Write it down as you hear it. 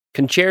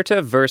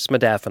Concerta vs.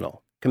 Modafinil.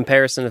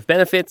 Comparison of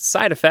benefits,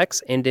 side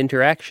effects, and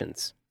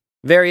interactions.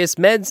 Various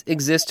meds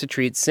exist to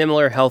treat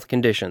similar health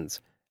conditions.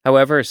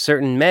 However,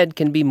 certain med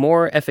can be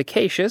more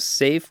efficacious,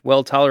 safe,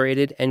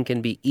 well-tolerated, and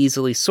can be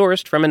easily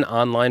sourced from an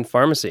online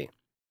pharmacy.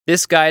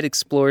 This guide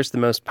explores the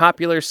most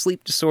popular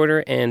sleep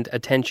disorder and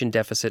attention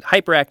deficit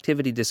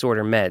hyperactivity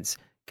disorder meds,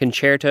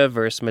 Concerta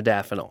vs.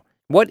 Modafinil.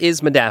 What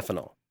is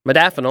modafinil?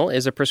 Modafinil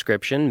is a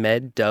prescription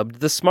med dubbed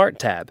the Smart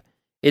Tab.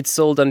 It's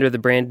sold under the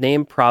brand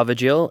name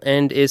Provigil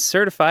and is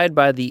certified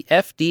by the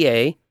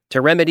FDA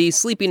to remedy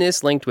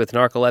sleepiness linked with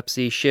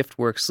narcolepsy, shift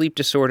work sleep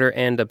disorder,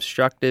 and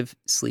obstructive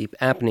sleep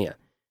apnea.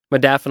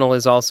 Modafinil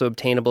is also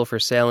obtainable for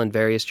sale in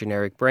various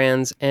generic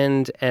brands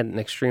and at an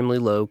extremely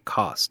low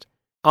cost.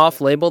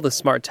 Off-label, the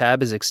Smart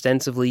Tab is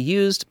extensively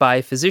used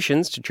by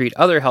physicians to treat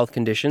other health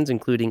conditions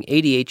including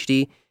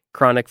ADHD,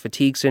 chronic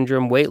fatigue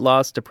syndrome, weight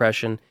loss,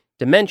 depression,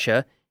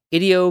 dementia,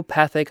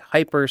 idiopathic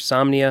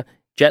hypersomnia,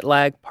 jet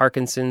lag,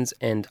 Parkinson's,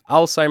 and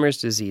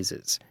Alzheimer's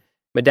diseases.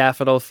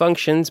 Modafinil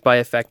functions by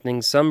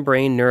affecting some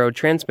brain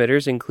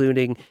neurotransmitters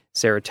including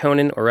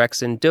serotonin,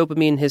 orexin,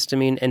 dopamine,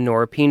 histamine, and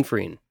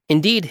norepinephrine.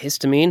 Indeed,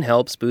 histamine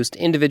helps boost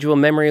individual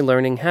memory,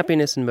 learning,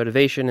 happiness, and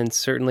motivation, and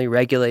certainly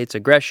regulates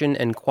aggression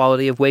and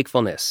quality of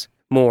wakefulness.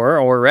 More,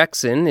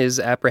 orexin is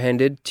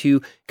apprehended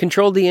to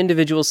control the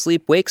individual's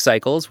sleep-wake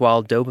cycles,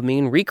 while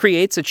dopamine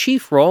recreates a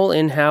chief role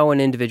in how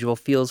an individual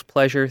feels,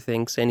 pleasure,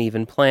 thinks, and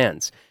even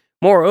plans.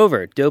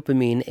 Moreover,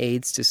 dopamine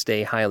aids to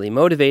stay highly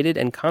motivated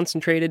and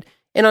concentrated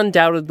and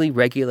undoubtedly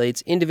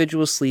regulates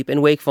individual sleep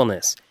and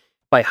wakefulness.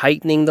 By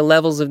heightening the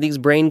levels of these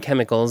brain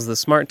chemicals, the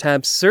Smart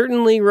Tab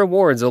certainly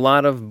rewards a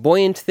lot of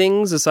buoyant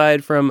things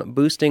aside from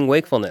boosting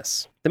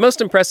wakefulness. The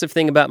most impressive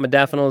thing about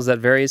modafinil is that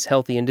various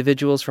healthy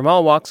individuals from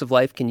all walks of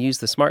life can use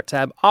the Smart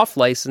Tab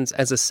off-license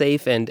as a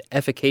safe and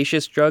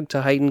efficacious drug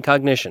to heighten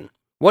cognition.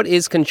 What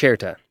is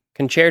Concerta?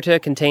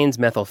 Concerta contains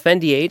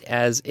methylphenidate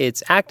as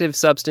its active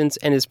substance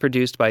and is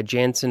produced by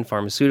Janssen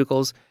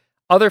Pharmaceuticals.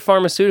 Other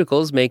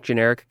pharmaceuticals make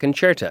generic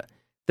Concerta.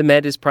 The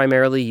med is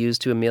primarily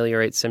used to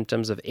ameliorate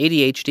symptoms of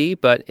ADHD,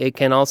 but it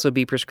can also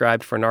be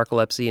prescribed for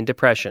narcolepsy and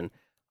depression.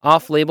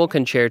 Off-label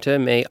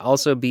Concerta may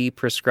also be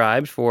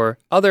prescribed for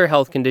other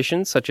health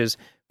conditions such as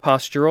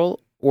postural,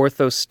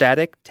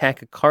 orthostatic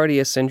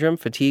tachycardia syndrome,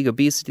 fatigue,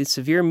 obesity,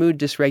 severe mood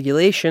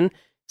dysregulation,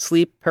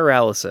 sleep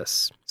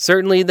paralysis.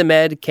 Certainly, the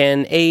med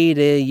can aid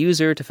a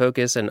user to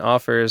focus and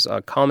offers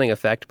a calming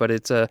effect, but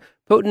it's a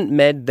potent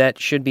med that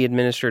should be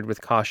administered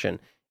with caution.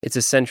 It's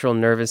a central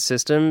nervous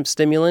system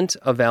stimulant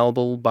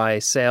available by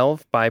sale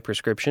by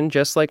prescription,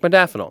 just like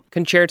modafinil.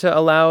 Concerta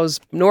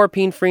allows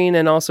norepinephrine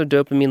and also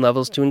dopamine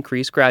levels to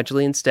increase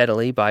gradually and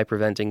steadily by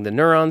preventing the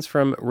neurons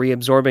from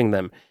reabsorbing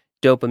them.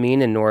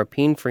 Dopamine and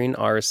norepinephrine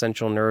are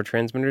essential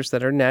neurotransmitters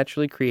that are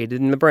naturally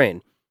created in the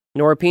brain.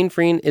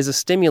 Norepinephrine is a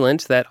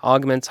stimulant that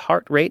augments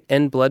heart rate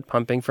and blood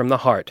pumping from the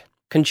heart.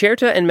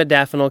 Concerta and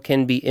modafinil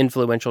can be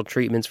influential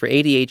treatments for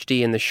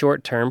ADHD in the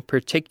short term,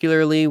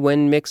 particularly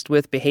when mixed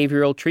with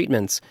behavioral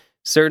treatments.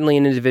 Certainly,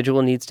 an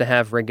individual needs to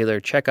have regular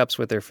checkups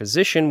with their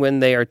physician when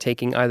they are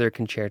taking either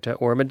Concerta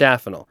or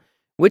modafinil.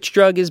 Which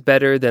drug is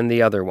better than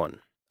the other one?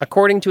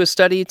 According to a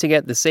study to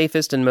get the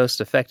safest and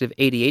most effective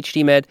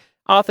ADHD med,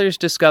 authors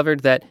discovered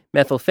that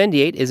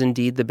methylphenidate is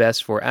indeed the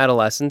best for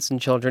adolescents and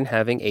children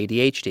having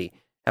ADHD.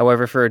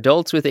 However, for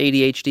adults with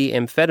ADHD,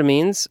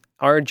 amphetamines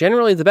are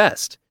generally the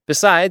best.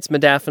 Besides,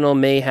 modafinil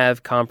may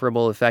have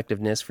comparable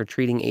effectiveness for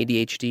treating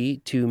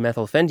ADHD to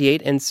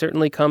methylphenidate and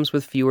certainly comes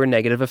with fewer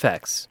negative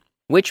effects.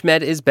 Which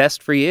med is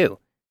best for you?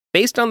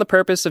 Based on the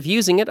purpose of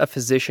using it, a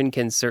physician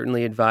can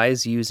certainly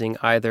advise using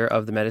either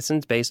of the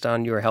medicines based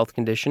on your health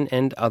condition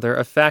and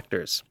other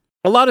factors.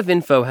 A lot of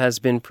info has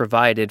been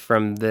provided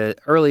from the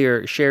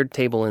earlier shared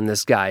table in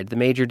this guide. The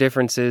major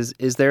difference is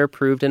their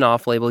approved and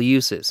off-label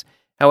uses.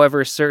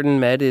 However, certain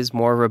med is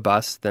more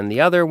robust than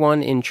the other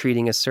one in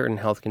treating a certain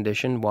health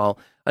condition, while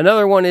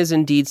another one is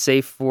indeed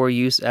safe for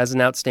use as an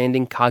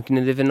outstanding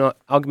cognitive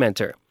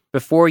augmenter.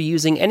 Before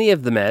using any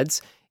of the meds,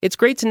 it's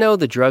great to know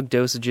the drug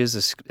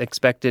dosages,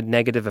 expected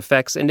negative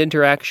effects, and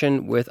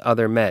interaction with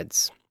other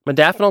meds.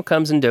 Modafinil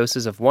comes in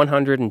doses of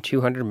 100 and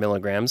 200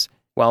 milligrams,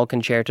 while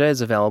Concerta is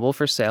available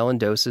for sale in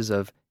doses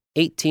of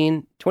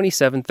 18,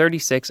 27,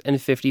 36,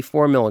 and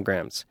 54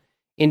 milligrams.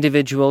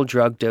 Individual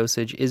drug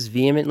dosage is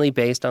vehemently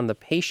based on the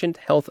patient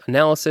health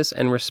analysis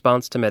and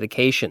response to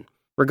medication.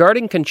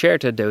 Regarding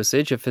Concerta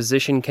dosage a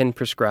physician can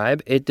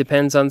prescribe, it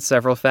depends on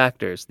several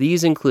factors.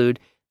 These include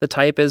the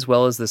type as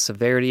well as the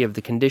severity of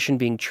the condition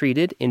being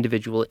treated,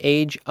 individual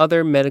age,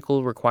 other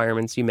medical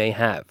requirements you may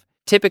have.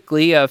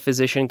 Typically, a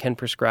physician can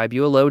prescribe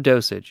you a low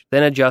dosage,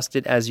 then adjust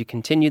it as you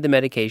continue the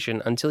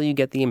medication until you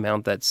get the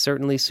amount that's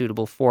certainly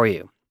suitable for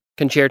you.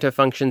 Concerta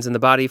functions in the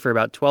body for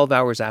about 12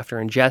 hours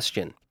after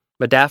ingestion.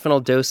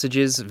 Modafinil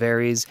dosages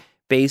varies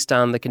based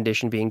on the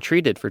condition being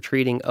treated. For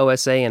treating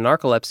OSA and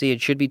narcolepsy,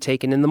 it should be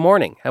taken in the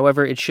morning.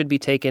 However, it should be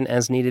taken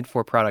as needed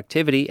for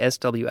productivity,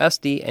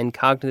 SWSD, and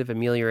cognitive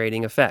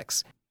ameliorating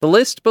effects. The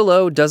list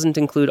below doesn't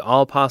include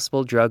all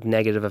possible drug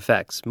negative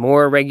effects.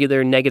 More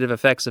regular negative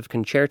effects of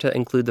Concerta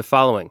include the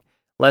following: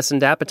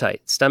 lessened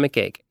appetite,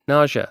 stomachache,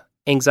 nausea,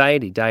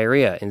 anxiety,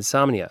 diarrhea,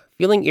 insomnia,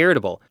 feeling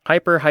irritable,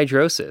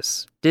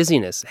 hyperhidrosis,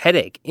 dizziness,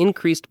 headache,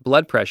 increased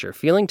blood pressure,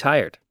 feeling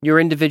tired. Your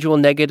individual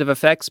negative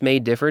effects may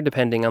differ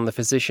depending on the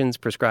physician's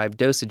prescribed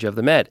dosage of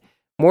the med.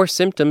 More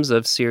symptoms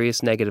of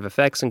serious negative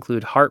effects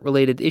include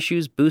heart-related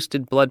issues,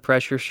 boosted blood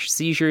pressure,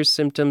 seizures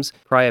symptoms,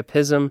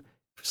 priapism,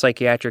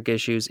 psychiatric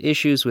issues,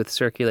 issues with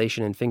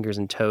circulation in fingers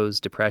and toes,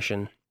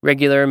 depression.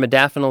 Regular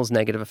modafinil's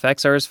negative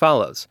effects are as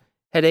follows: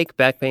 headache,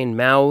 back pain,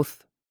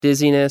 mouth,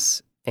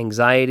 dizziness,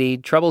 anxiety,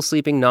 trouble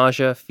sleeping,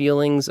 nausea,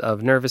 feelings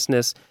of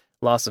nervousness,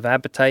 loss of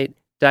appetite,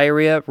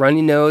 diarrhea,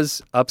 runny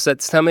nose,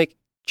 upset stomach,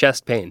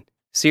 chest pain.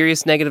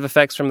 Serious negative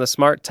effects from the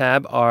Smart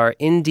Tab are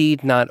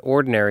indeed not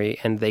ordinary,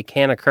 and they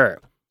can occur.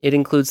 It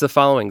includes the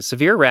following: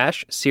 severe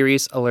rash,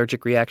 serious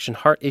allergic reaction,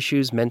 heart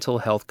issues, mental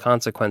health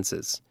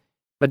consequences.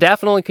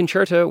 Modafinil and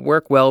Concerta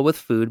work well with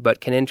food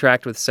but can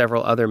interact with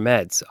several other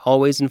meds.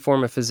 Always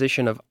inform a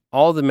physician of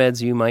all the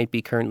meds you might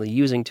be currently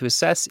using to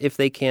assess if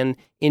they can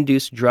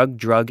induce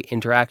drug-drug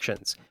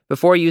interactions.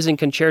 Before using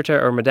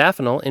Concerta or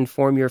Modafinil,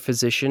 inform your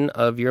physician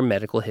of your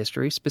medical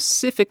history,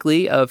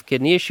 specifically of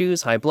kidney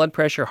issues, high blood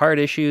pressure, heart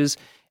issues,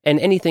 and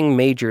anything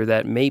major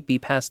that may be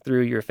passed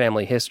through your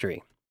family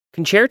history.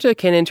 Concerta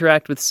can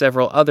interact with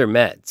several other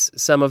meds.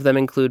 Some of them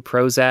include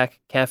Prozac,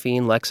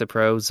 caffeine,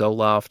 Lexapro,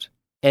 Zoloft,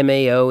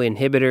 MAO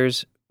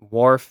inhibitors,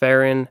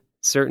 warfarin,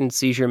 certain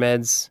seizure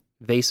meds,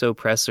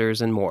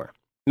 vasopressors, and more.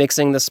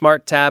 Mixing the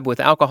Smart Tab with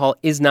alcohol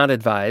is not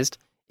advised.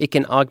 It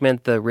can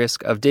augment the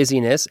risk of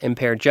dizziness,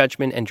 impaired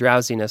judgment, and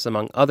drowsiness,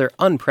 among other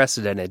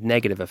unprecedented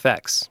negative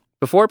effects.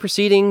 Before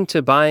proceeding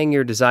to buying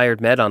your desired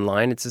med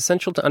online, it's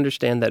essential to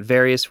understand that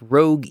various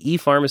rogue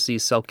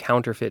e-pharmacies sell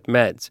counterfeit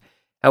meds.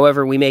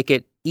 However, we make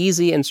it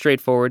easy and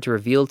straightforward to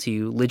reveal to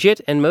you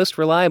legit and most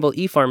reliable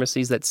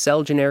e-pharmacies that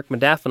sell generic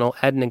modafinil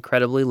at an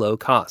incredibly low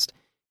cost.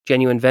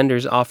 Genuine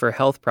vendors offer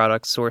health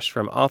products sourced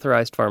from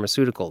authorized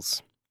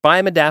pharmaceuticals.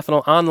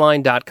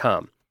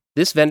 BuyModafinilOnline.com.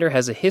 This vendor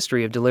has a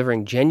history of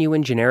delivering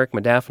genuine generic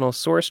modafinil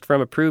sourced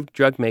from approved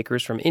drug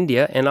makers from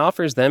India and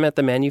offers them at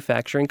the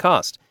manufacturing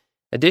cost.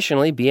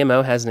 Additionally,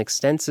 BMO has an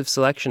extensive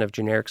selection of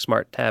generic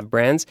Smart Tab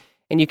brands,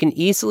 and you can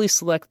easily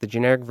select the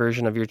generic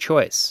version of your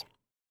choice.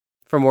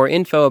 For more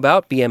info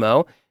about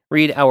BMO,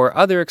 read our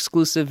other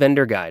exclusive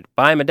vendor guide,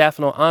 Buy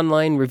Modafinil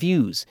Online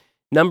Reviews,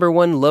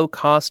 #1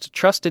 low-cost,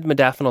 trusted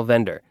modafinil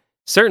vendor.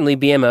 Certainly,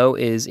 BMO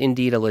is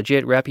indeed a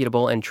legit,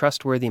 reputable, and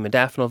trustworthy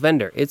modafinil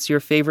vendor. It's your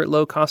favorite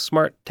low-cost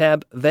Smart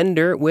Tab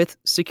vendor with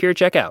secure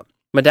checkout.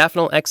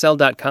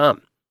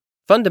 ModafinilXL.com.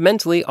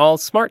 Fundamentally, all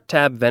Smart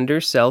Tab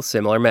vendors sell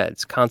similar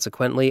meds.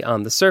 Consequently,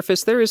 on the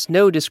surface, there is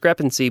no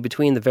discrepancy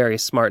between the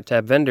various Smart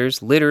Tab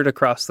vendors littered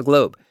across the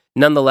globe.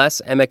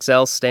 Nonetheless,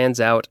 MXL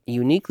stands out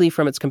uniquely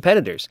from its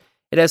competitors.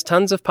 It has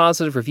tons of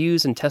positive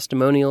reviews and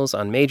testimonials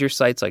on major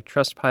sites like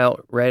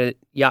Trustpilot, Reddit,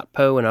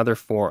 Yotpo, and other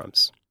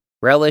forums.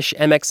 Relish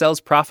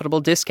MXL's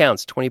profitable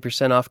discounts,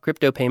 20% off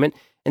crypto payment,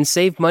 and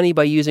save money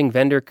by using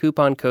vendor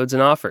coupon codes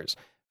and offers.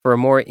 For a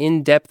more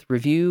in-depth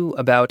review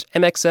about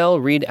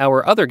MXL, read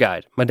our other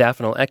guide,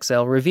 Modafinil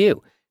XL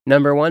Review.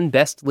 #1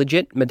 best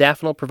legit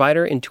modafinil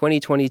provider in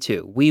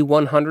 2022. We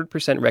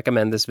 100%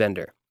 recommend this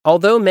vendor.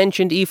 Although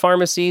mentioned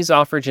e-pharmacies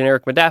offer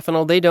generic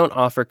modafinil, they don't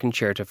offer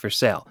Concerta for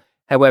sale.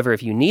 However,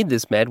 if you need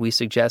this med, we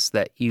suggest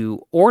that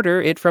you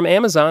order it from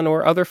Amazon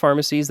or other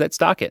pharmacies that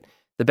stock it.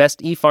 The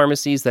best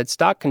e-pharmacies that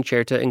stock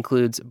Concerta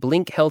includes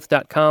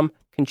BlinkHealth.com,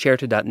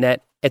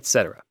 Concerta.net,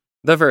 etc.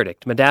 The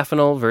verdict: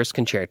 Modafinil versus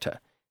Concerta.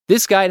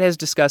 This guide has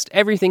discussed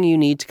everything you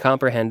need to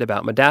comprehend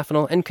about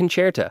modafinil and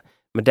Concerta.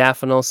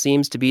 Modafinil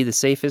seems to be the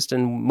safest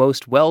and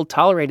most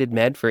well-tolerated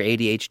med for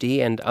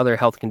ADHD and other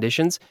health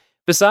conditions.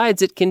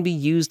 Besides, it can be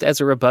used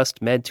as a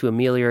robust med to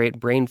ameliorate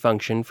brain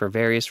function for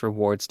various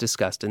rewards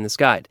discussed in this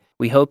guide.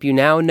 We hope you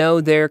now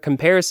know their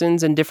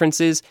comparisons and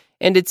differences,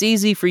 and it's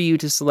easy for you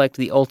to select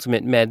the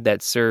ultimate med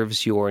that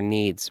serves your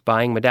needs.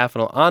 Buying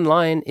modafinil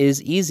online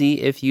is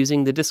easy if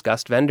using the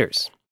discussed vendors.